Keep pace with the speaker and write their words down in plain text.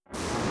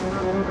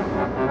Welcome,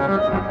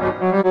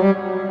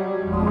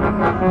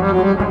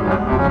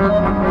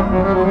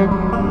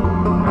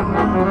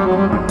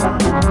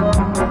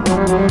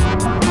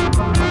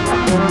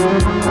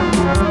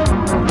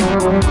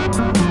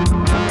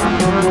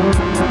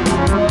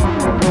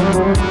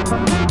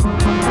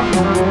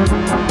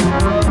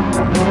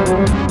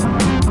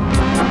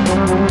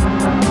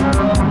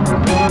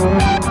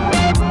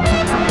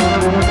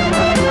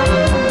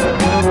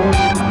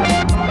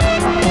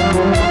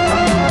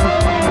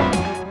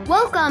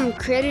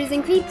 critters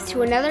and creeps,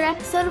 to another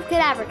episode of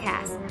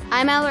Cadavercast.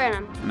 I'm Al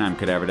Burnham. And I'm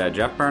Cadaver Dad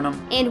Jeff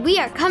Burnham. And we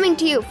are coming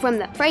to you from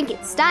the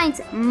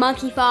Frankenstein's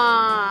Monkey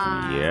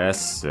Farm.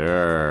 Yes,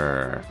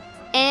 sir.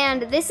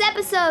 And this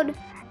episode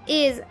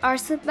is our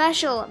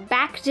special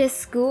Back to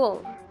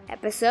School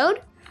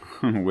episode.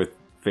 With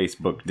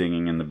Facebook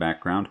dinging in the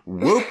background.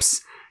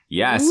 Whoops!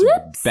 Yes,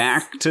 Whoops.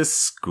 Back to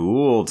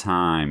school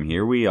time.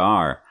 Here we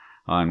are.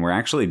 And we're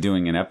actually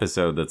doing an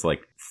episode that's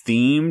like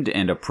themed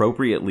and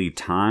appropriately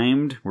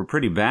timed. We're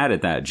pretty bad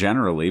at that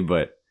generally,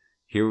 but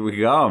here we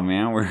go,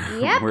 man.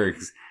 We're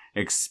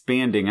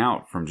expanding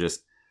out from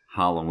just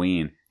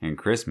Halloween and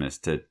Christmas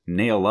to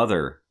nail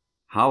other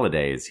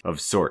holidays of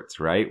sorts,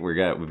 right? We've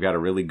got a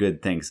really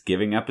good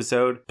Thanksgiving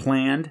episode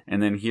planned,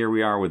 and then here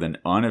we are with an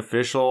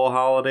unofficial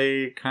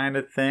holiday kind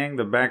of thing,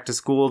 the back to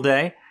school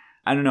day.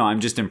 I don't know, I'm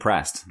just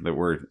impressed that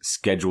we're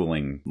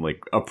scheduling,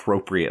 like,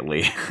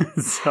 appropriately.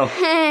 So,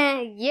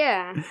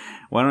 yeah.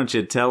 Why don't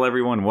you tell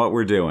everyone what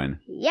we're doing?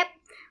 Yep.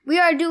 We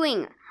are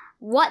doing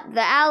What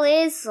the Owl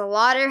Is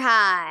Slaughter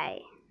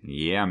High.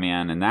 Yeah,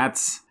 man, and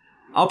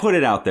I'll put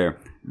it out there,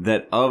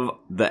 that of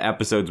the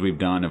episodes we've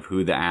done of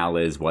Who the Owl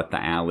Is, What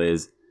the Owl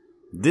Is,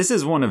 this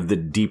is one of the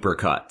deeper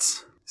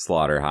cuts,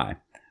 Slaughter High.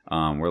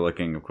 We're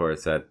looking, of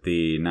course, at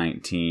the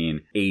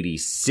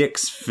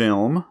 1986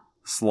 film,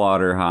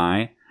 Slaughter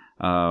High,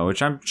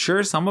 which I'm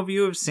sure some of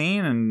you have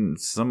seen, and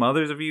some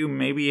others of you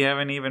maybe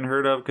haven't even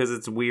heard of because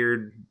it's a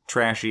weird,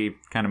 trashy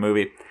kind of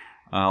movie.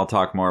 I'll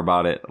talk more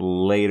about it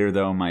later,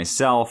 though,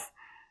 myself.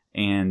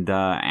 And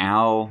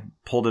Al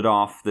pulled it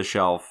off the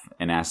shelf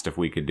and asked if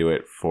we could do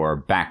it for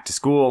Back to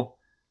School.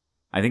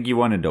 I think you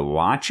wanted to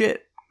watch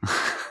it,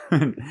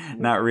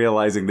 not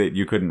realizing that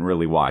you couldn't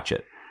really watch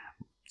it.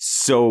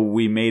 So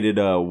we made it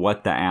a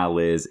What the Owl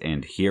Is,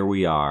 and here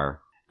we are.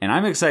 And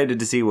I'm excited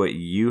to see what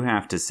you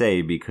have to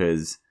say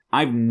because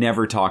I've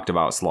never talked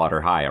about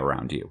Slaughter High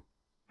around you.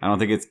 I don't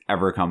think it's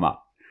ever come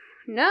up.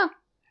 No.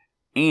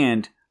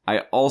 And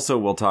I also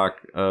will talk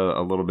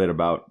a little bit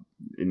about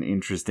an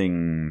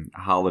interesting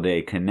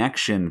holiday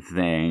connection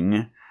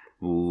thing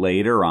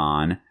later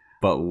on.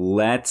 But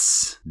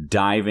let's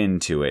dive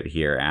into it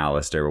here,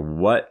 Alistair.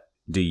 What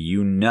do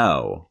you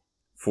know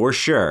for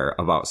sure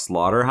about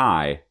Slaughter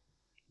High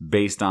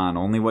based on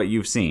only what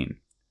you've seen?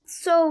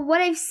 So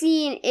what I've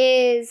seen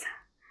is,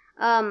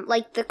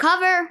 like the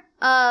cover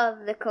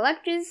of the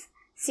collector's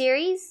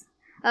series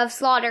of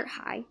Slaughter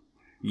High.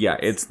 Yeah,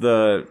 it's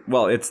the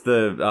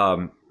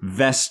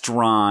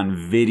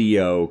Vestron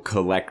Video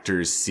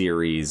Collector's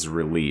Series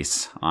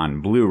release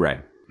on Blu-ray.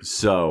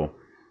 So,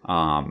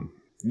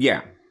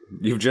 yeah,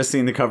 you've just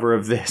seen the cover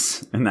of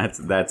this, and that's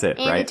it,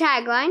 and right? And the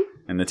tagline.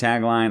 And the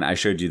tagline, I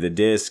showed you the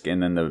disc,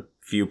 and then the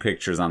few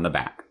pictures on the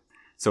back.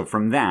 So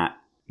from that,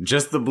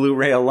 just the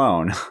Blu-ray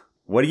alone,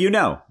 what do you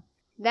know?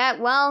 That,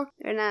 well,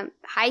 they're in a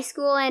high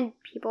school and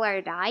people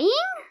are dying?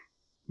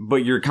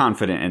 But you're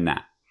confident in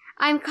that?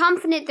 I'm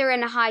confident they're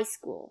in a high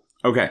school.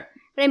 Okay.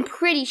 But I'm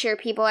pretty sure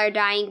people are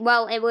dying.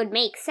 Well, it would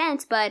make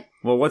sense, but...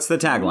 Well, what's the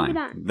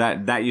tagline?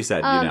 That you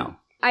said, you know.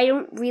 I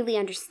don't really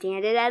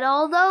understand it at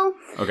all, though.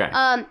 Okay.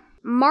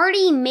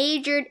 Marty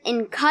majored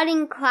in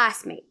cutting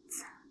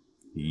classmates.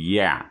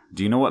 Yeah.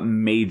 Do you know what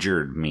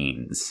majored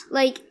means?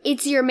 Like,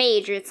 it's your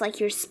major. It's like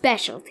your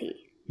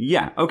specialty.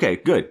 Yeah. Okay,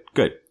 good.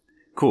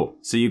 Cool.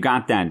 So you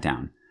got that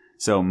down.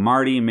 So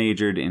Marty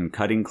majored in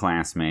cutting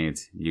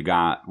classmates. You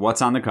got,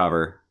 what's on the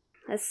cover?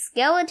 A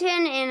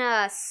skeleton in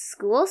a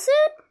school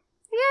suit,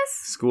 I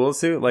guess? School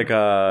suit? Like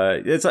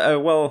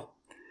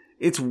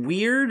it's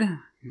weird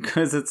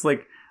because it's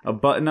like a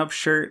button-up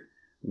shirt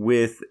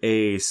with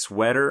a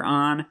sweater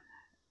on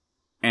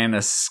and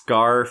a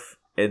scarf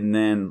and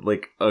then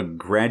like a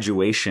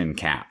graduation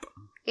cap.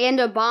 And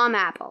a bomb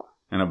apple.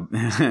 And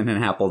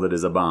an apple that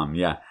is a bomb,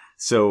 yeah.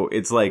 So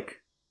it's like,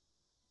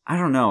 I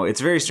don't know.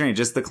 It's very strange.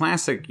 Just the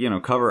classic,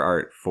 cover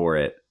art for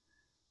it.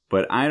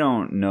 But I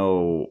don't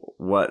know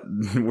what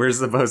we're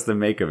supposed to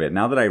make of it.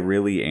 Now that I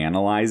really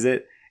analyze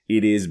it,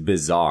 it is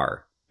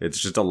bizarre.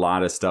 It's just a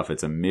lot of stuff.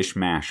 It's a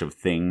mishmash of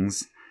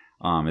things.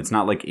 It's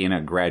not like in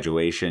a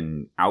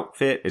graduation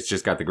outfit. It's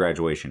just got the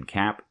graduation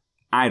cap.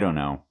 I don't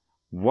know.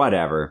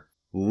 Whatever.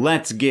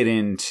 Let's get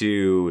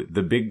into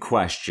the big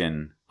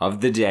question of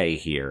the day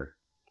here.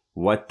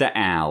 What the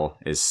owl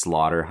is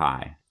Slaughter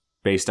High?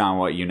 Based on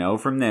what you know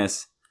from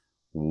this,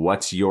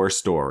 what's your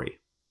story?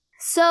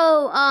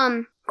 So,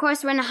 of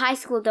course, we're in a high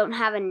school, don't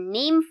have a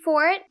name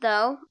for it,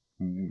 though.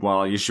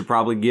 Well, you should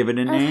probably give it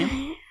a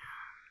name.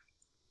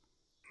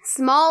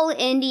 Small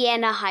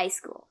Indiana High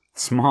School.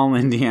 Small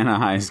Indiana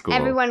High School.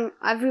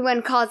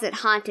 Everyone calls it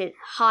Haunted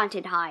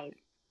High.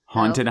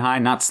 Haunted High,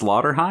 not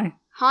Slaughter High?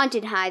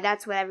 Haunted High,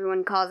 that's what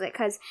everyone calls it,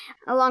 because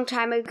a long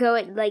time ago,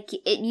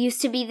 it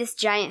used to be this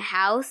giant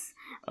house.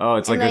 Oh,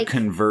 it's like a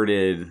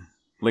converted,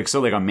 like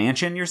a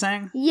mansion, you're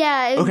saying?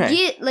 Yeah,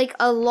 okay.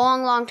 A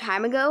long, long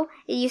time ago,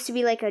 it used to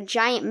be like a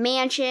giant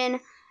mansion,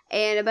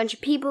 and a bunch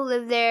of people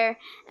lived there,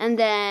 and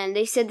then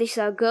they said they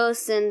saw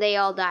ghosts, and they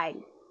all died.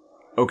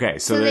 Okay,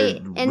 so there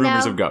are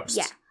rumors of ghosts.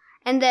 Yeah,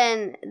 and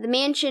then the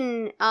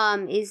mansion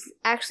is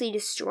actually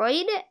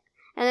destroyed,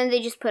 and then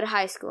they just put a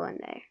high school in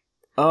there.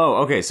 Oh,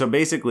 okay, so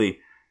basically,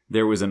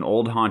 there was an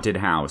old haunted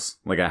house,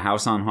 like a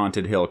house on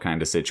Haunted Hill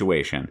kind of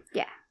situation.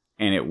 Yeah.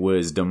 And it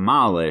was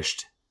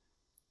demolished,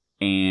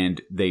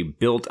 and they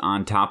built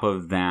on top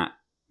of that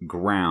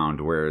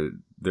ground where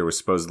there was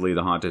supposedly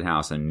the haunted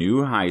house a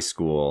new high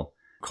school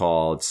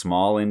called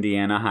Small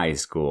Indiana High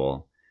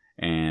School,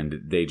 and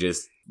they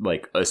just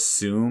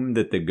assumed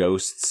that the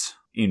ghosts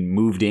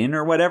moved in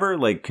or whatever,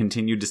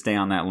 continued to stay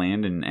on that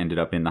land and ended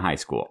up in the high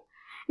school.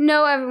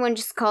 No, everyone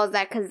just calls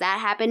that because that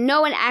happened.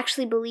 No one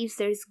actually believes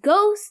there's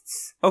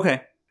ghosts.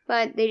 Okay.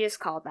 But they just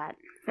call that.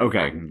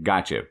 Okay,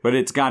 gotcha. But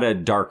it's got a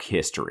dark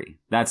history.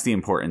 That's the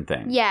important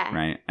thing. Yeah.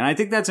 Right? And I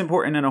think that's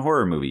important in a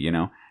horror movie,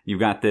 You've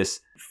got this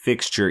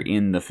fixture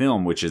in the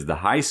film, which is the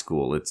high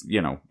school. It's,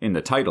 in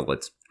the title,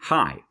 it's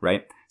high,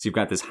 right? So you've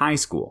got this high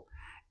school.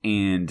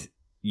 And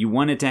you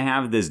want it to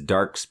have this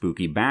dark,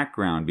 spooky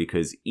background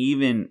because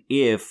even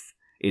if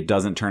it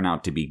doesn't turn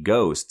out to be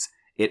ghosts,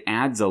 it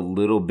adds a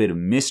little bit of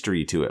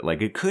mystery to it.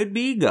 It could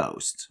be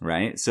ghosts,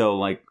 right?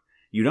 So,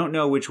 you don't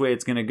know which way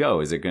it's going to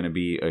go. Is it going to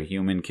be a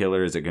human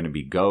killer? Is it going to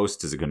be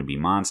ghosts? Is it going to be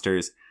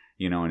monsters?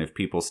 And if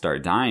people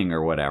start dying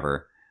or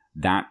whatever,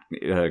 that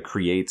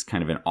creates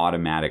kind of an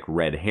automatic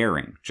red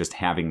herring, just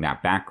having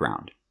that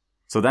background.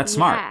 So that's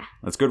smart.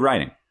 That's good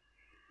writing.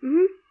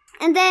 Mm-hmm.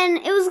 And then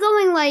it was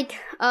going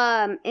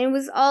it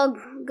was all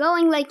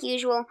going like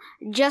usual,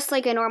 just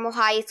like a normal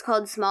high. It's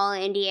called Small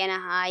Indiana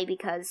High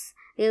because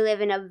they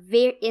live in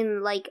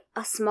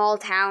a small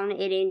town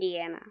in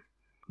Indiana.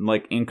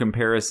 In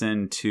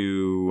comparison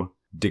to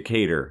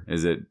Decatur,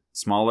 is it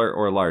smaller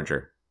or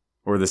larger?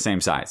 Or the same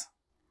size?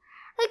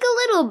 A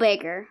little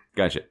bigger.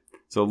 Gotcha.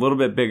 So a little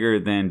bit bigger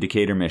than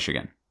Decatur,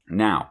 Michigan.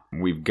 Now,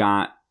 we've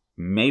got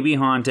maybe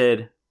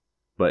haunted,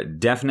 but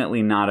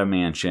definitely not a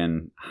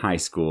mansion, high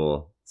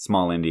school,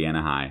 Small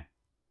Indiana High.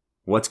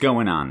 What's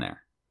going on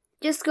there?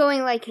 Just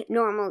going like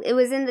normal. It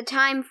was in the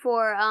time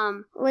for,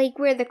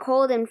 where the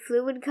cold and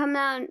flu would come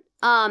out,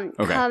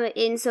 come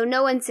in, so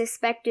no one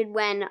suspected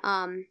when,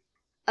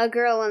 a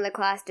girl in the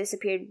class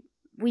disappeared.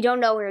 We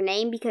don't know her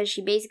name because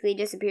she basically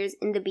disappears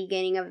in the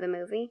beginning of the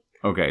movie.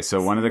 Okay,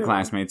 so one of the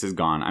classmates is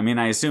gone. I mean,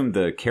 I assume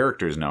the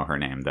characters know her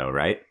name, though,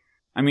 right?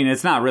 I mean,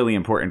 it's not really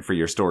important for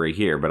your story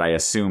here, but I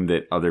assume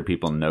that other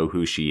people know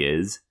who she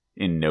is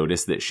and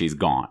notice that she's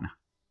gone.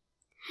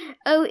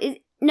 Oh,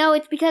 no,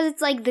 it's because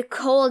it's the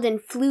cold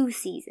and flu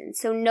season,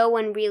 so no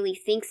one really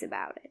thinks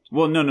about it.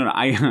 Well, no,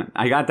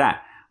 I got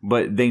that.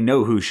 But they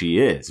know who she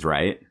is,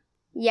 right?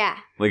 Yeah.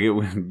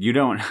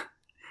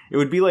 It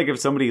would be like if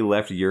somebody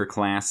left your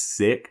class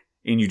sick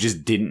and you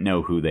just didn't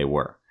know who they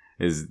were,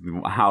 is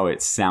how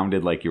it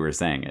sounded like you were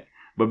saying it.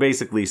 But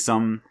basically,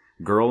 some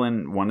girl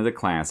in one of the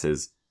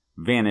classes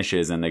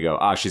vanishes and they go,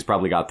 she's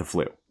probably got the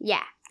flu.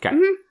 Yeah. Okay.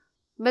 Mm-hmm.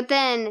 But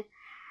then,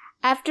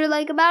 after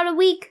about a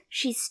week,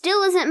 she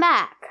still isn't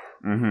back.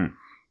 Mm-hmm.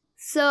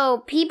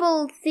 So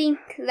people think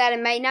that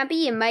it might not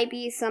be. It might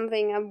be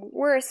something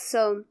worse,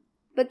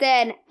 But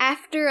then,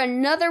 after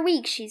another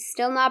week, she's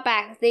still not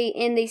back.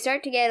 They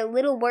start to get a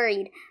little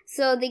worried.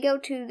 So they go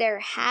to their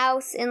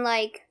house and,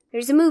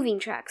 there's a moving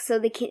truck. So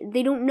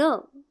they don't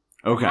know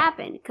what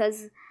happened.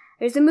 Because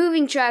there's a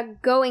moving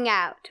truck going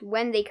out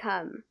when they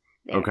come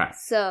there. Okay.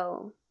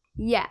 So,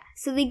 yeah.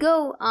 So they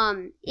go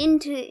in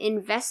to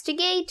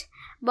investigate,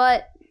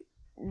 but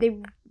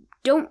they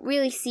don't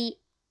really see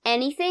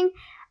anything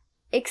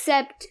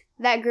except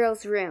that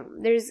girl's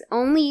room. There's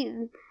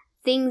only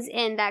things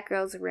in that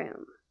girl's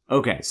room.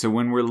 Okay, so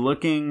when we're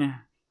looking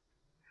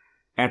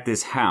at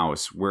this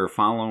house, we're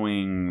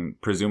following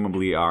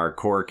presumably our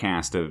core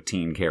cast of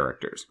teen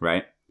characters,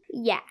 right?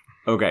 Yeah.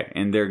 Okay,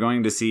 and they're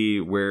going to see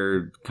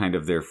where kind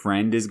of their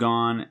friend is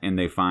gone, and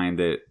they find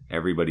that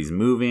everybody's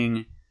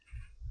moving,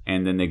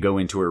 and then they go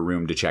into her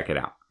room to check it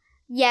out.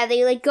 Yeah,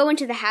 they go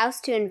into the house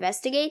to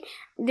investigate.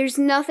 There's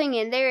nothing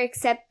in there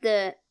except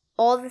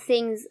all the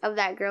things of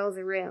that girl's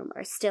room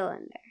are still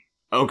in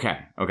there.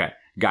 Okay,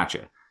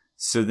 gotcha.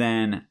 So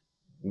then,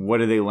 what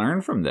do they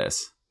learn from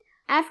this?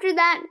 After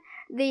that,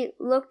 they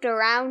looked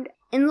around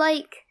and,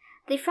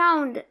 they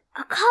found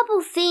a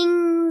couple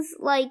things.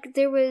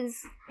 There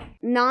was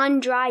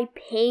non-dry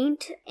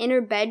paint in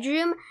her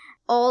bedroom.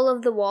 All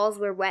of the walls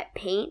were wet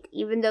paint,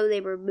 even though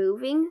they were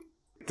moving.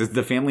 Does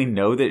the family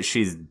know that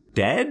she's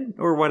dead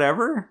or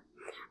whatever?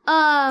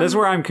 That's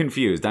where I'm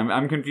confused.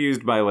 I'm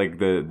confused by,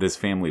 this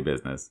family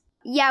business.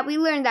 Yeah, we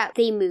learned that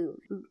they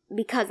moved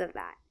because of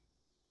that.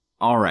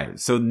 All right,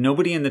 so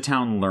nobody in the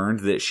town learned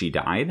that she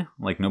died?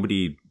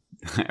 Nobody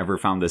ever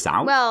found this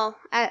out? Well,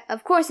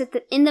 of course,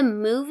 in the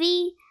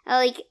movie,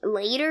 like,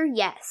 later,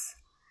 yes.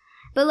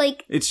 But,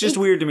 like... It's just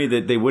weird to me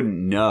that they wouldn't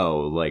know,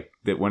 like,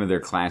 that one of their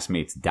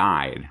classmates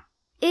died.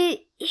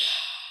 They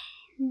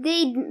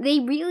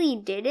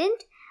really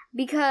didn't,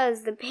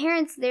 because the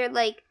parents,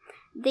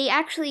 they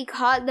actually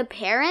caught the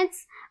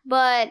parents,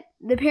 but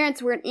the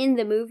parents weren't in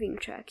the moving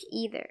truck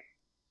either.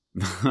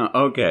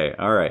 Okay,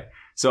 all right.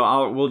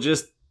 So we'll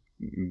just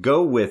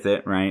go with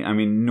it, right? I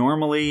mean,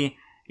 normally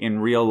in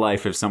real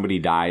life, if somebody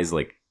dies,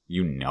 like,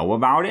 you know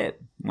about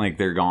it. Like,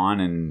 they're gone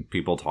and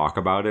people talk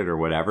about it or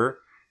whatever.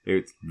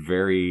 It's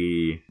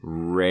very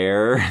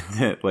rare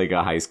that, like,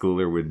 a high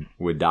schooler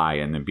would die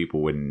and then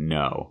people wouldn't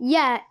know.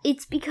 Yeah,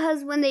 it's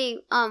because when they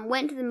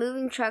went to the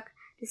moving truck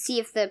to see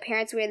if the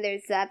parents were there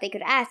so that they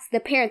could ask, the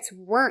parents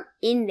weren't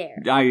in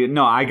there.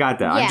 I got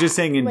that. Yeah, I'm just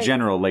saying in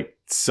general, like,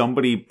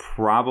 somebody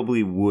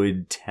probably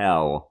would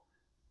tell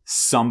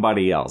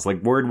somebody else.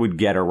 Like, word would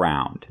get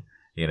around.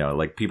 You know,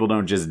 like, people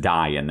don't just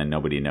die and then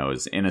nobody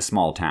knows in a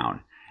small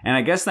town. And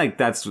I guess, like,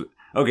 that's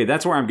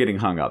where I'm getting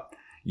hung up.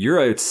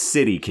 You're a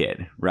city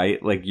kid,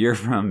 right? Like, you're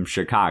from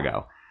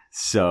Chicago.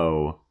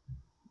 So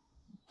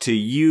to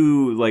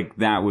you, like,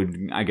 that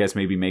would, I guess,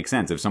 maybe make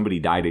sense. If somebody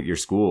died at your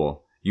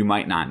school, you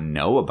might not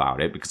know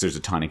about it because there's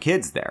a ton of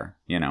kids there,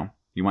 you know?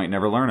 You might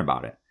never learn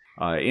about it.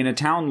 In a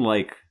town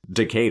like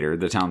Decatur,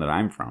 the town that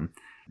I'm from,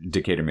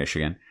 Decatur,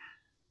 Michigan,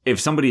 if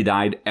somebody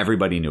died,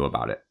 everybody knew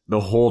about it. The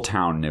whole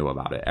town knew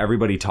about it.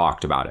 Everybody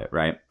talked about it,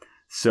 right?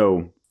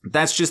 So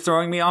that's just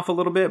throwing me off a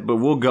little bit, but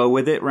we'll go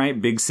with it,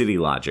 right? Big city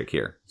logic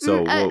here.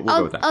 So we'll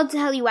go with that. I'll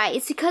tell you why.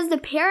 It's because the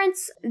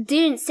parents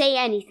didn't say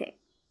anything.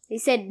 They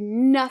said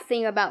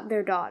nothing about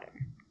their daughter.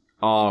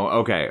 Oh,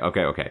 okay.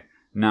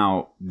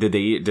 Now, did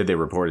they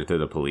report it to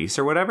the police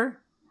or whatever?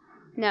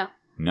 No.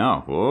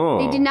 No.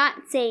 Whoa. They did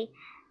not say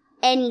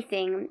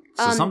anything.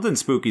 So something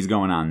spooky's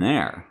going on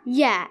there.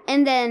 Yeah,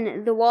 and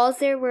then the walls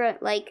there were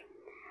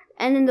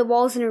and then the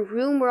walls in her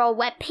room were all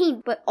wet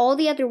paint, but all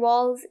the other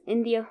walls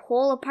in the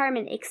whole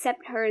apartment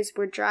except hers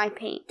were dry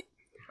paint.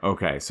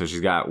 Okay, so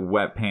she's got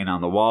wet paint on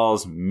the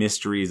walls,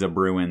 mysteries a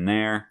brewing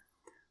there.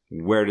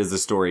 Where does the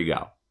story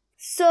go?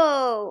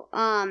 So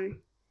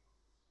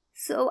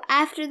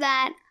after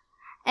that,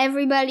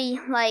 everybody,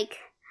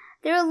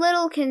 they're a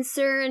little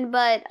concerned,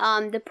 but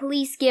the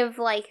police give,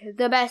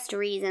 the best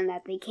reason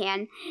that they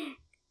can.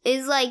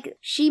 Is,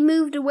 she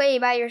moved away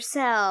by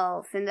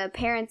herself, and the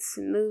parents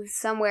moved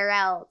somewhere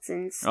else,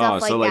 and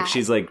stuff like that. Oh, so,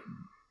 she's,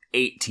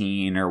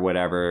 18 or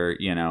whatever,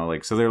 you know,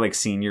 so they're,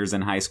 seniors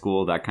in high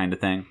school, that kind of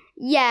thing?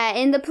 Yeah,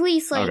 and the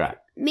police,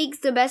 makes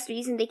the best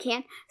reason they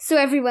can. So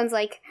everyone's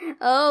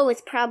oh,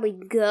 it's probably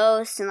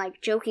ghosts, and,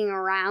 joking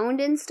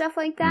around and stuff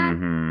like that.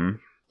 Mm-hmm.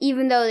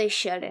 Even though they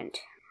shouldn't.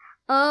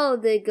 Oh,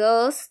 the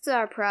ghosts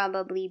are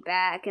probably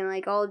back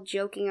and all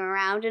joking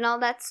around and all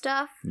that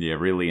stuff. Yeah,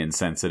 really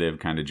insensitive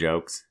kind of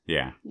jokes.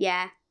 Yeah.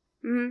 Yeah.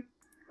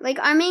 Mm-hmm.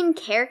 Our main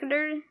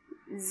character,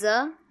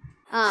 So,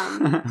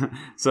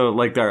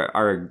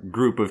 our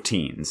group of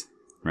teens,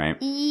 right?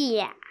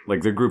 Yeah.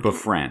 Their group of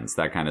friends,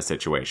 that kind of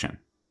situation.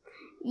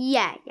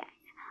 Yeah.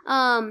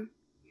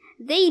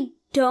 They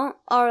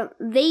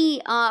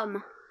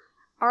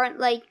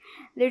aren't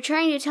they're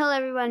trying to tell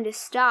everyone to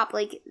stop,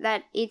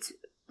 that it's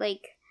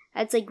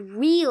that's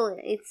real.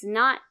 It's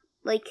not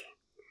that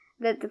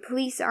the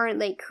police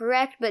aren't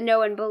correct, but no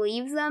one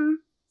believes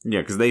them.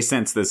 Yeah, because they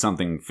sense that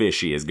something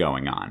fishy is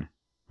going on,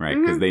 right?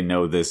 Because they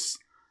know this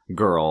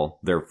girl,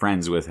 they're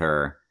friends with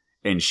her,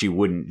 and she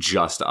wouldn't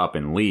just up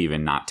and leave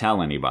and not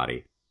tell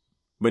anybody.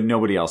 But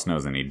nobody else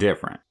knows any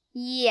different.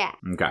 Yeah.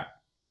 Okay.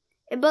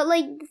 But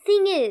the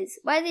thing is,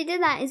 why they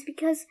did that is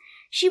because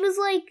she was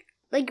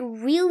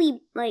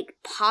really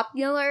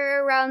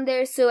popular around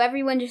there, so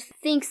everyone just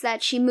thinks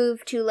that she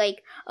moved to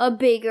a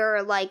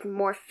bigger,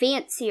 more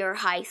fancier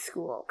high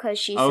school because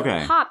she's so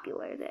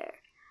popular there.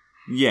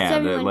 Yeah, so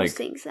everyone just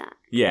thinks that.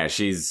 Yeah,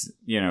 she's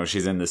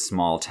in this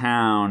small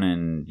town,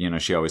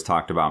 and she always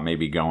talked about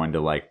maybe going to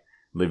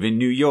live in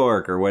New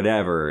York or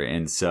whatever,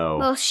 and so.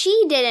 Well,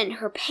 she didn't.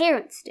 Her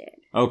parents did.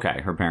 Okay,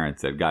 her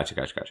parents did. Gotcha.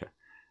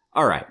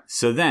 All right,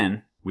 so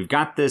then we've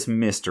got this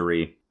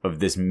mystery of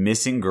this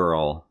missing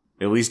girl.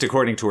 At least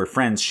according to her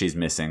friends, she's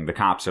missing. The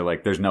cops are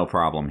there's no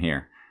problem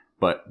here.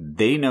 But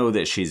they know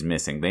that she's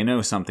missing. They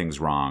know something's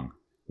wrong.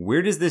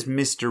 Where does this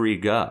mystery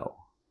go?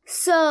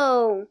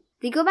 So,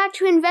 they go back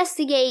to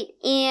investigate,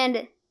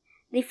 and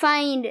they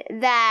find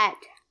that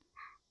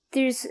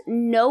there's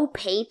no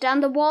paint on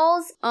the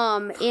walls,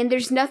 and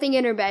there's nothing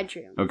in her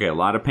bedroom. Okay, a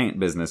lot of paint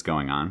business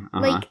going on.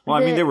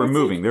 Well, they were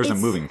moving. There's a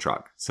moving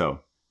truck,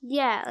 so.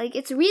 Yeah,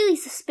 it's really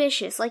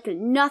suspicious.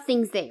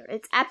 Nothing's there.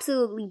 It's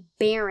absolutely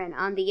barren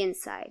on the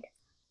inside.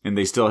 And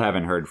they still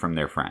haven't heard from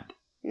their friend?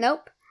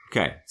 Nope.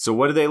 Okay, so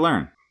what do they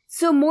learn?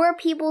 So more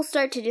people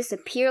start to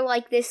disappear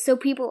like this, so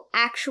people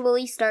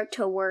actually start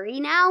to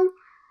worry now.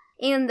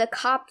 And the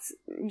cops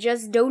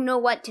just don't know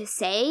what to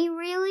say,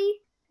 really.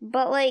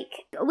 But,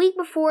 a week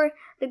before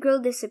the girl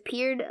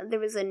disappeared,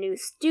 there was a new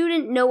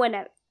student. No one,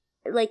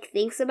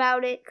 thinks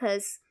about it,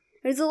 because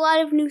there's a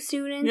lot of new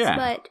students,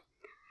 but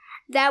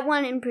that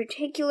one in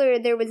particular,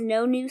 there was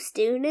no new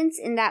students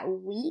in that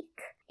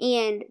week,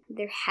 and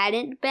there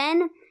hadn't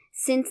been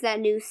since that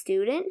new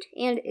student,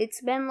 and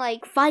it's been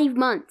like 5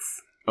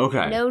 months.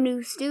 Okay. No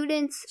new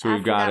students. So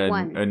we've got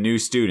a new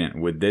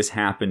student. Would this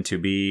happen to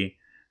be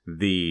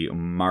the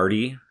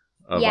Marty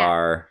of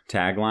our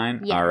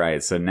tagline? Yeah. All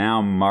right. So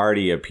now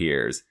Marty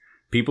appears.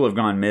 People have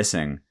gone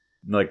missing.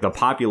 Like, the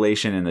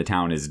population in the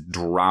town is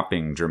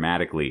dropping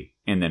dramatically,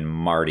 and then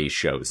Marty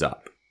shows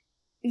up.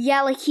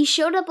 Yeah, like, he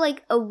showed up,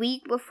 like, a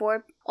week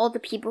before all the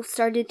people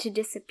started to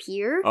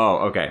disappear.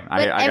 Oh, okay.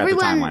 I got the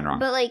timeline wrong.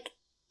 But, like,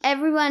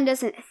 everyone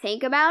doesn't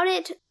think about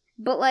it.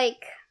 But,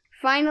 like,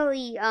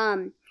 finally,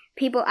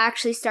 people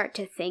actually start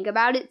to think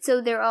about it.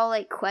 So they're all,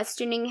 like,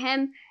 questioning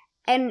him.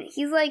 And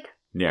he's like,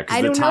 yeah,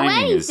 I don't know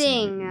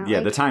anything. Yeah,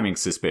 the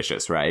timing's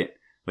suspicious, right?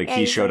 Like,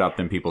 he showed up,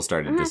 then people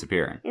started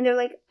disappearing. And they're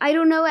like, I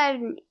don't know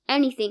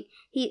anything.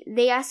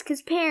 They ask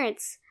his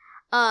parents,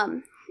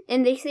 and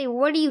they say,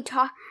 what are you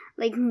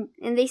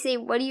and they say,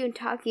 what are you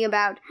talking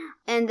about?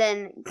 And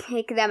then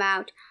kick them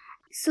out.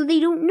 So they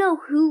don't know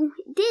who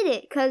did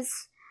it,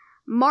 because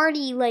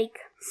Marty, like,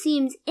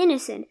 seems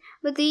innocent.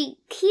 But they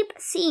keep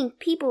seeing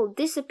people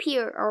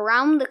disappear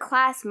around the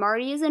class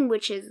Marty is in,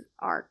 which is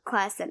our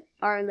class that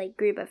our, like,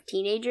 group of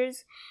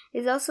teenagers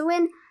is also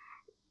in.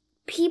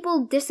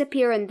 People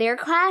disappear in their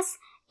class,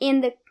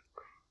 and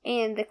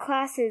the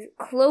class is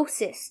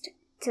closest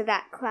to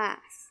that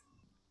class.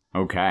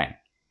 Okay.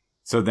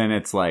 So then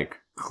it's like,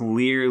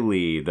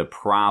 clearly the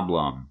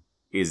problem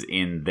is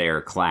in their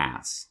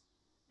class.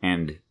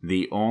 And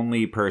the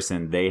only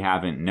person they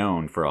haven't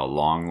known for a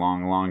long,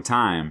 long, long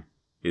time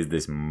is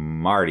this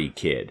Marty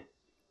kid.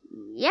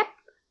 Yep.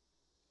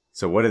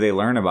 So what do they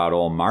learn about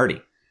old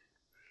Marty?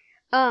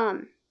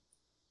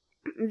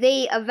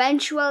 They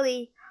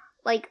eventually,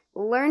 like,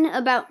 learn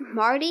about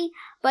Marty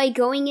by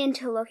looking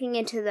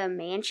into the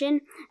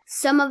mansion.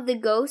 Some of the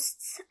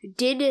ghosts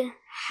did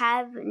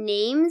have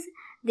names.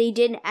 They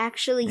didn't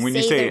actually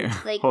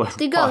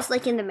the ghost,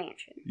 like, in the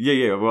mansion.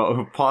 Yeah.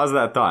 Well, pause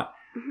that thought.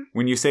 Mm-hmm.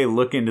 When you say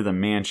look into the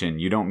mansion,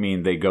 you don't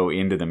mean they go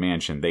into the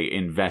mansion. They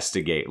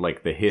investigate,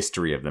 like, the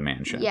history of the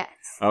mansion. Yes.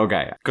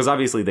 Okay. Because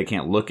obviously they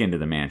can't look into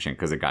the mansion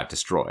because it got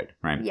destroyed,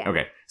 right? Yeah.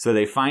 Okay. So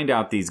they find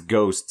out these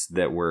ghosts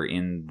that were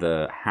in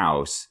the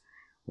house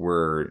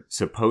were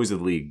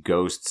supposedly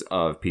ghosts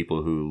of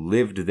people who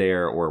lived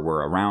there or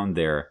were around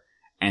there,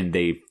 and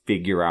they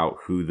figure out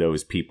who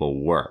those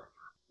people were.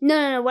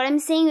 No. What I'm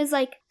saying is,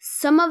 like,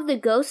 some of the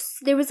ghosts,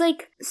 there was,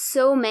 like,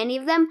 so many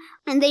of them,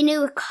 and they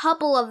knew a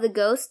couple of the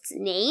ghosts'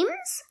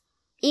 names,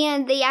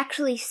 and they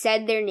actually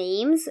said their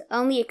names.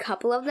 Only a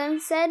couple of them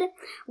said.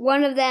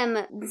 One of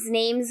them's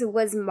names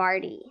was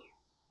Marty.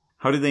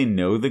 How did they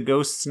know the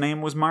ghost's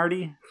name was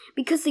Marty?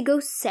 Because the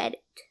ghost said it.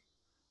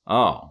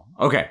 Oh,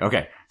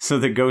 okay. So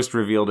the ghost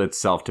revealed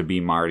itself to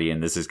be Marty,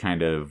 and this is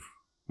kind of,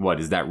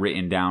 what, is that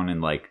written down in,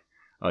 like,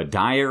 a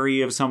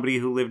diary of somebody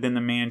who lived in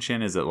the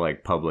mansion? Is it,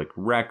 like, public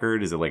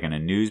record? Is it, like, in a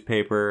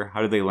newspaper?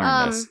 How did they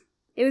learn this?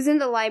 It was in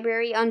the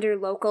library under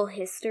local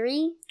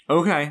history.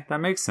 Okay, that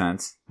makes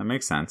sense.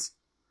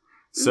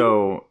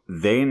 So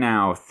they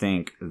now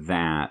think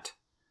that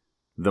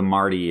the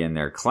Marty in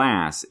their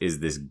class is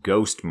this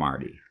ghost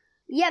Marty.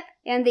 Yep,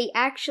 and they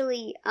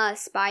actually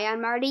spy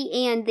on Marty,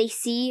 and they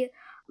see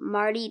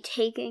Marty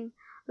taking,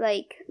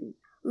 like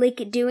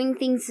doing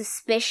things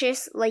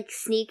suspicious, like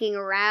sneaking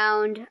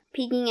around,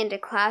 peeking into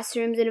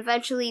classrooms, and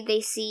eventually they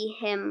see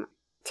him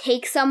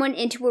take someone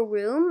into a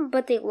room,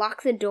 but he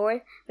locks the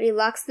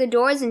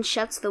doors and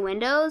shuts the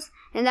windows,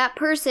 and that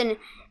person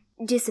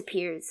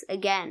disappears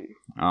again.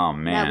 Oh,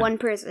 man. That one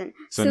person.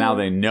 So now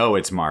they know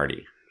it's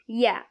Marty.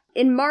 Yeah,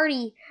 and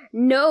Marty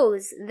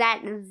knows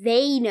that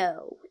they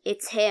know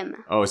it's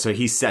him. Oh, so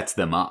he sets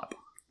them up.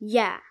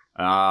 Yeah.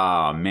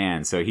 Oh,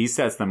 man. So he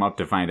sets them up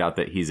to find out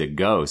that he's a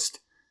ghost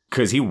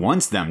because he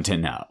wants them to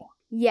know.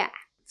 Yeah.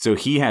 So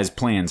he has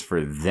plans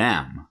for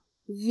them.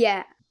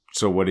 Yeah.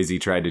 So what does he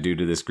try to do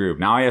to this group?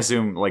 Now I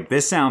assume, like,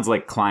 this sounds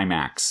like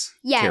climax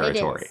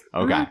territory. It is.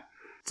 Okay. Mm-hmm.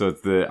 So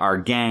it's our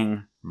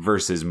gang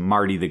versus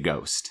Marty the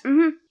ghost.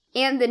 Mm-hmm.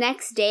 And the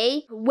next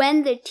day,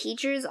 when the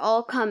teachers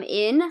all come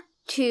in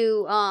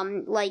to,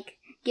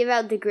 give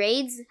out the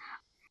grades,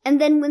 and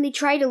then when they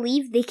try to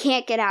leave, they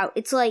can't get out.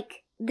 It's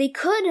like, they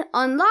could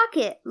unlock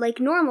it like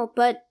normal,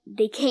 but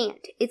they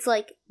can't. It's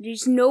like,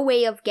 there's no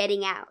way of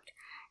getting out.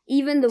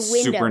 Even the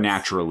windows.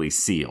 Supernaturally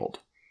sealed.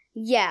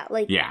 Yeah,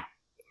 Yeah.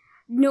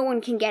 No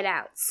one can get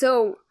out.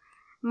 So,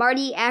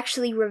 Marty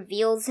actually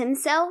reveals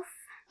himself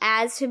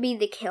as to be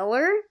the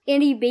killer,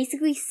 and he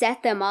basically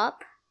set them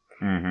up.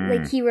 Mm-hmm.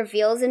 Like, he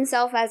reveals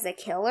himself as the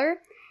killer,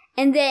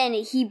 and then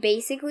he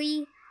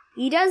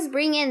does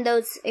bring in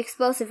those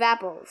explosive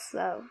apples,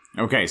 though.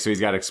 Okay, so he's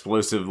got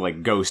explosive,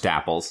 like, ghost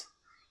apples.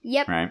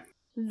 Yep. Right.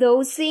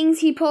 Those things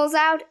he pulls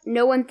out,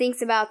 no one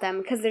thinks about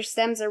them, because their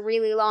stems are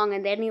really long,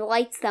 and then he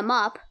lights them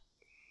up,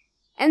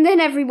 and then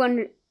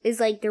everyone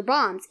is like, they're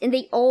bombs, and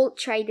they all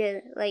try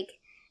to,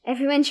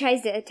 everyone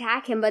tries to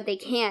attack him, but they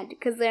can't,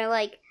 because they're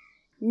like,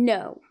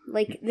 no.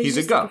 Like, he's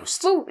a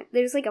ghost.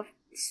 There's, like, a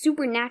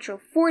supernatural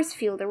force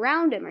field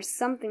around him or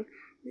something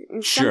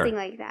and Sure. something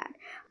like that.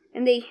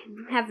 And they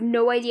have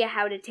no idea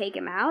how to take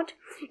him out.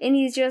 And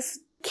he's just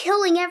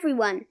killing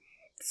everyone.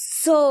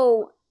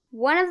 So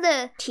one of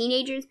the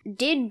teenagers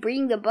did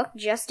bring the book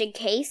just in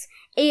case.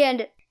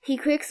 And he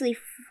quickly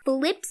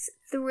flips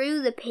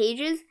through the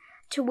pages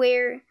to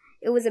where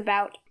it was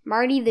about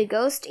Marty the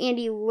ghost. And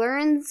he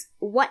learns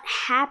what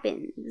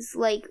happens.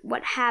 Like,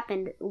 what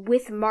happened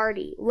with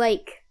Marty.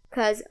 Like,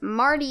 because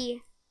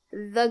Marty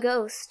the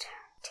ghost,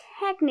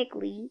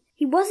 technically,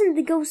 he wasn't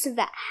the ghost of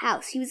that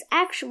house. He was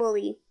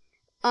actually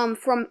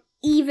from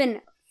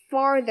even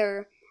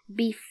farther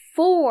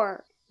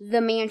before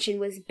the mansion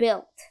was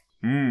built.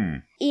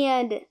 Mm.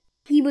 And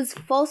he was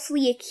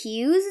falsely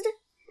accused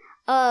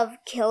of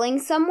killing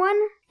someone,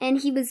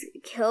 and he was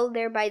killed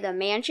there by the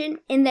mansion,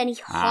 and then he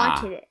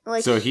haunted it.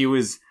 Like, so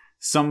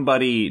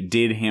somebody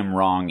did him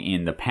wrong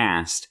in the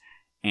past,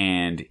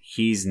 and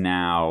he's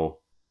now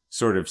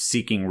sort of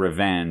seeking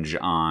revenge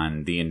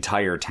on the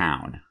entire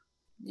town.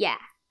 yeah.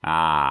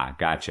 Ah,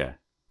 gotcha.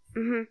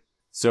 Mm-hmm.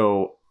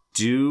 So,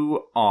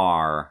 do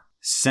our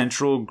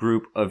central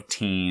group of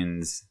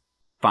teens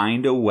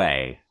find a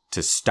way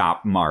to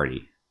stop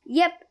Marty?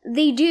 Yep,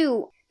 they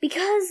do.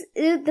 Because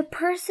the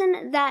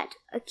person that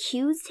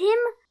accused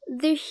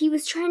him, he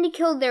was trying to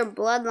kill their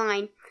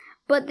bloodline,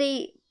 but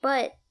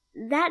that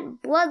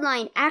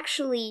bloodline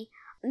actually,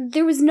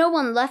 there was no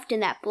one left in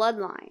that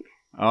bloodline.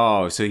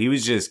 Oh, so he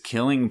was just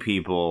killing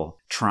people,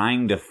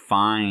 trying to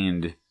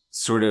find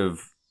sort of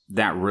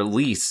that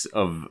release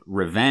of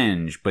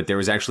revenge, but there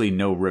was actually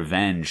no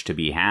revenge to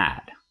be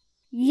had.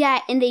 Yeah,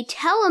 and they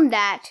tell him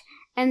that,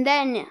 and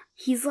then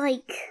he's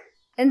like,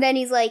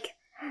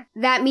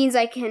 that means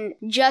I can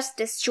just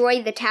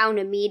destroy the town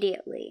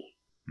immediately.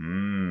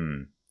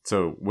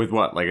 So with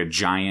what, like a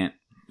giant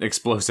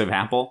explosive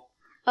apple?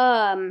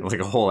 Like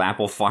a whole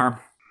apple farm?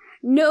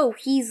 No,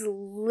 he's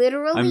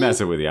literally... I'm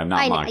messing with you. I'm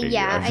not mocking you.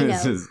 Yeah, I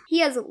know. He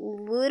has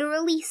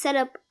literally set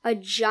up a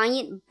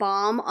giant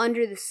bomb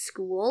under the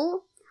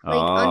school.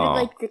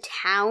 Under, the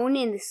town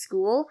and the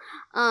school.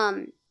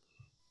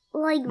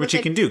 Which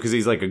he can do, because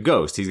he's like a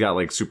ghost. He's got,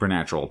 like,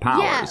 supernatural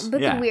powers. Yeah, but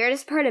the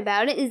weirdest part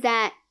about it is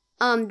that,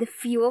 the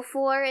fuel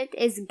for it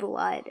is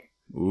blood.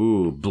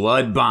 Ooh,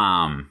 blood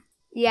bomb.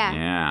 Yeah.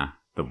 Yeah,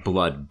 the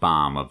blood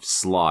bomb of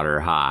Slaughter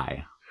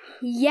High.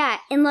 Yeah,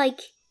 and,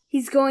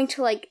 he's going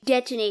to,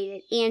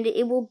 detonate it, and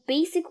it will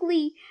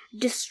basically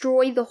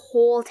destroy the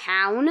whole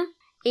town.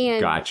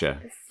 And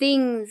gotcha.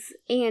 Things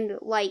and,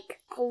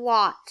 a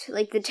lot.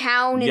 The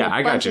town and yeah,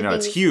 I gotcha. No,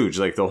 it's huge.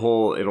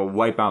 It'll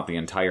wipe out the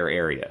entire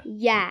area.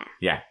 Yeah.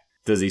 Yeah.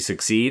 Does he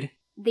succeed?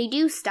 They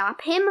do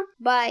stop him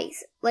by,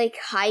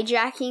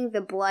 hijacking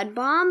the blood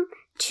bomb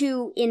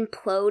to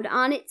implode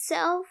on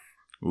itself.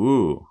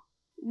 Ooh.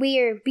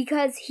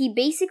 Because he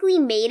basically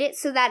made it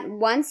so that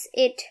once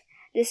it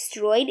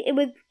destroyed,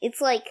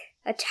 it's like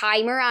a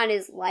timer on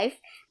his life,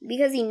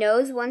 because he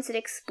knows once it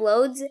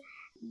explodes,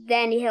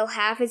 then he'll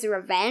have his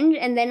revenge,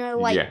 and then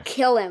it'll,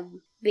 kill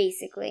him,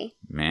 basically.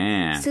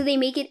 Man. So they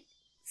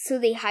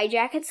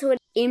hijack it so it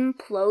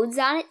implodes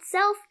on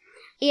itself,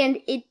 and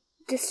it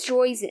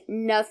destroys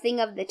nothing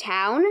of the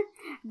town,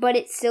 but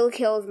it still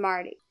kills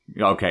Marty.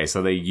 Okay,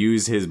 so they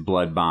use his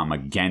blood bomb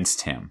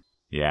against him.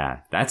 Yeah,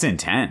 that's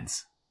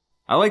intense.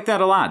 I like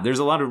that a lot. There's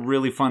a lot of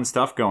really fun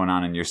stuff going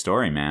on in your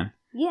story, man.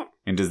 Yeah.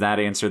 And does that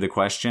answer the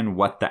question,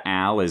 what the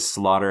Al is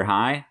Slaughter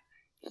High?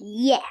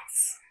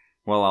 Yes.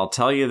 Well, I'll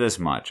tell you this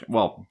much.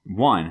 Well,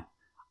 one,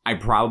 I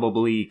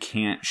probably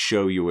can't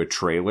show you a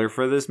trailer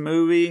for this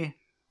movie.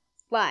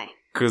 Why?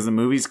 Because the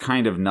movie's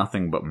kind of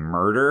nothing but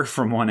murder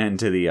from one end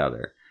to the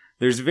other.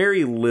 There's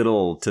very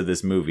little to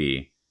this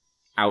movie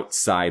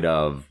outside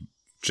of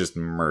just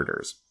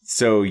murders.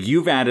 So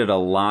you've added a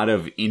lot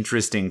of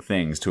interesting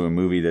things to a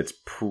movie that's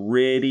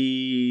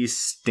pretty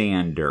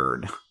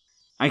standard.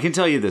 I can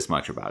tell you this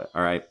much about it,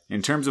 all right?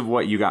 In terms of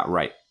what you got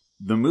right,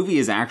 the movie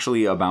is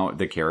actually about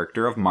the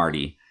character of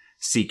Marty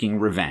seeking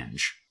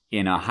revenge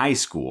in a high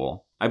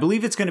school. I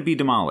believe it's going to be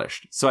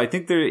demolished. So I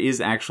think there is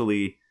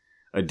actually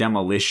a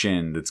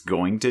demolition that's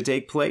going to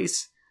take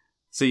place.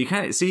 So you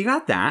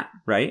got that,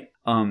 right?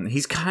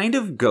 He's kind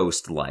of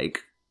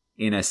ghost-like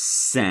in a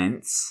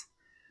sense,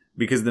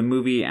 because the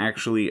movie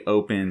actually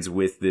opens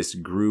with this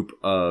group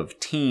of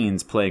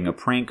teens playing a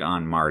prank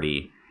on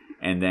Marty,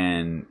 and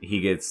then he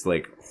gets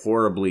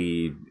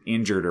horribly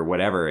injured or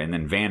whatever, and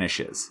then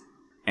vanishes,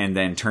 and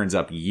then turns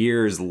up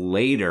years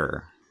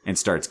later and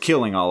starts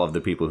killing all of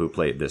the people who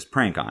played this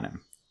prank on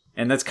him.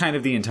 And that's kind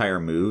of the entire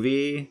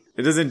movie.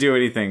 It doesn't do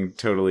anything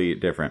totally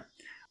different.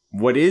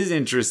 What is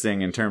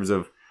interesting in terms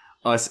of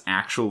us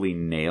actually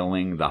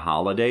nailing the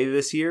holiday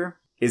this year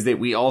is that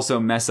we also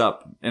mess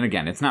up, and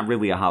again, it's not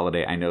really a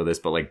holiday, I know this,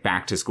 but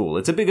back to school.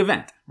 It's a big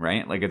event,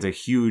 right? It's a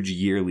huge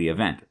yearly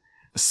event.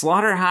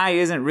 Slaughter High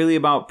isn't really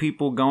about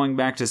people going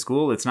back to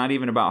school. It's not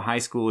even about high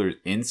schoolers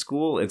in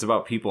school. It's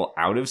about people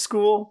out of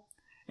school.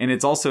 And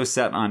it's also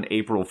set on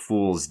April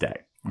Fool's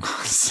Day.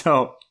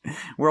 So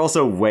we're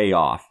also way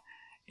off.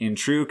 In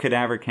true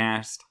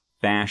Cadavercast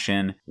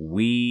fashion,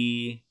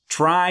 we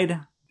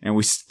tried and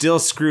we still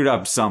screwed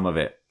up some of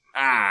it.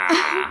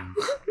 Ah!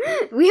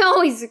 We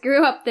always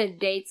screw up the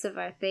dates of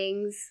our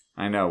things.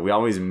 I know. We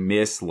always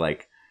miss,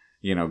 like,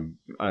 you know,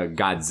 a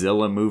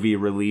Godzilla movie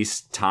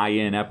release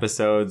tie-in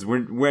episodes.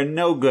 We're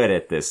no good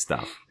at this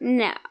stuff.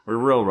 No. We're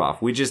real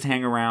rough. We just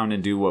hang around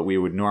and do what we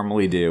would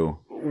normally do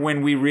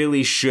when we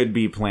really should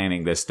be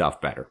planning this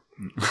stuff better.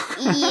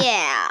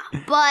 Yeah,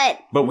 but...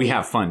 But we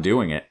have fun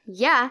doing it.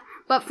 Yeah,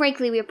 but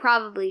frankly, we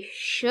probably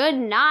should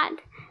not,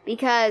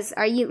 because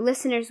our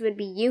listeners would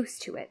be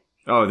used to it.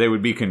 Oh, they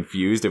would be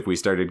confused if we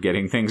started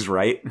getting things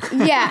right?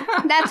 Yeah,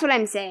 that's what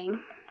I'm saying.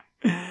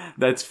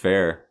 That's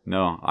fair.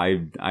 No,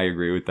 I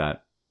agree with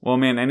that. Well,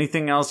 man,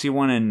 anything else you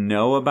want to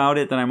know about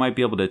it that I might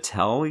be able to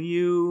tell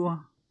you?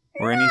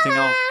 Or anything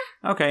else?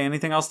 Okay,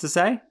 anything else to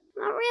say?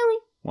 Not really.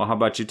 Well, how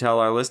about you tell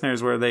our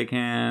listeners where they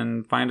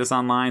can find us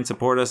online,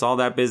 support us, all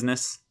that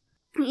business?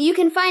 You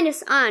can find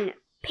us on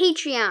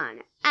Patreon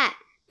at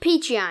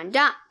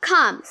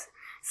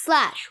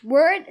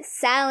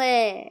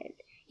patreon.com/wordsalad.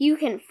 You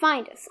can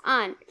find us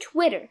on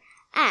Twitter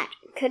at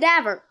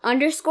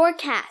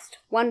cadaver_cast,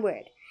 one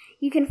word.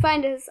 You can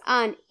find us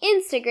on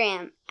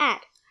Instagram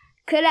at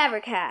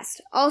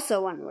cadavercast,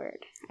 also one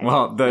word.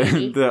 Well,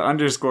 the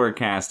underscore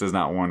cast is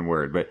not one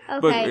word, but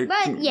okay,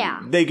 but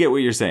yeah, they get what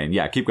you're saying.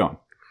 Yeah, keep going.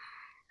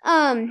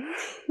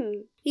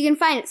 You can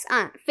find us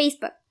on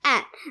Facebook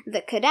at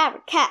the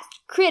Cadaver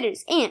Cast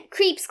Critters and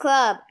Creeps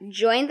Club.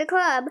 Join the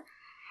club.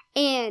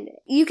 And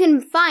you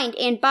can find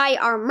and buy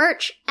our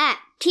merch at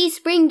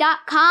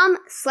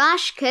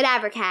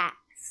teespring.com/cadavercast.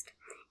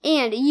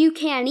 And you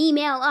can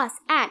email us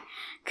at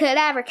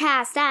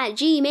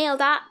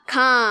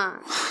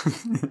cadavercast@gmail.com.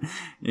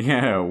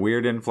 Yeah,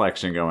 weird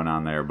inflection going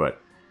on there,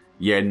 but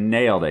you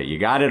nailed it. You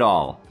got it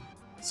all.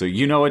 So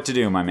you know what to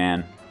do, my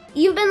man.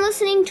 You've been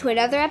listening to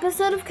another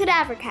episode of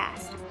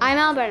Cadavercast. I'm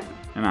Al Burnham.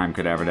 And I'm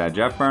Cadaver Dad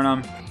Jeff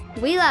Burnham.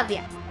 We love you.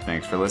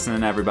 Thanks for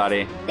listening,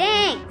 everybody.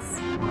 Thanks.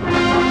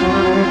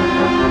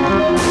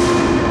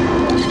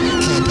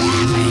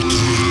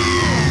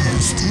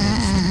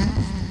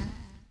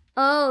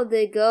 Oh,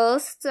 the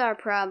ghosts are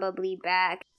probably back.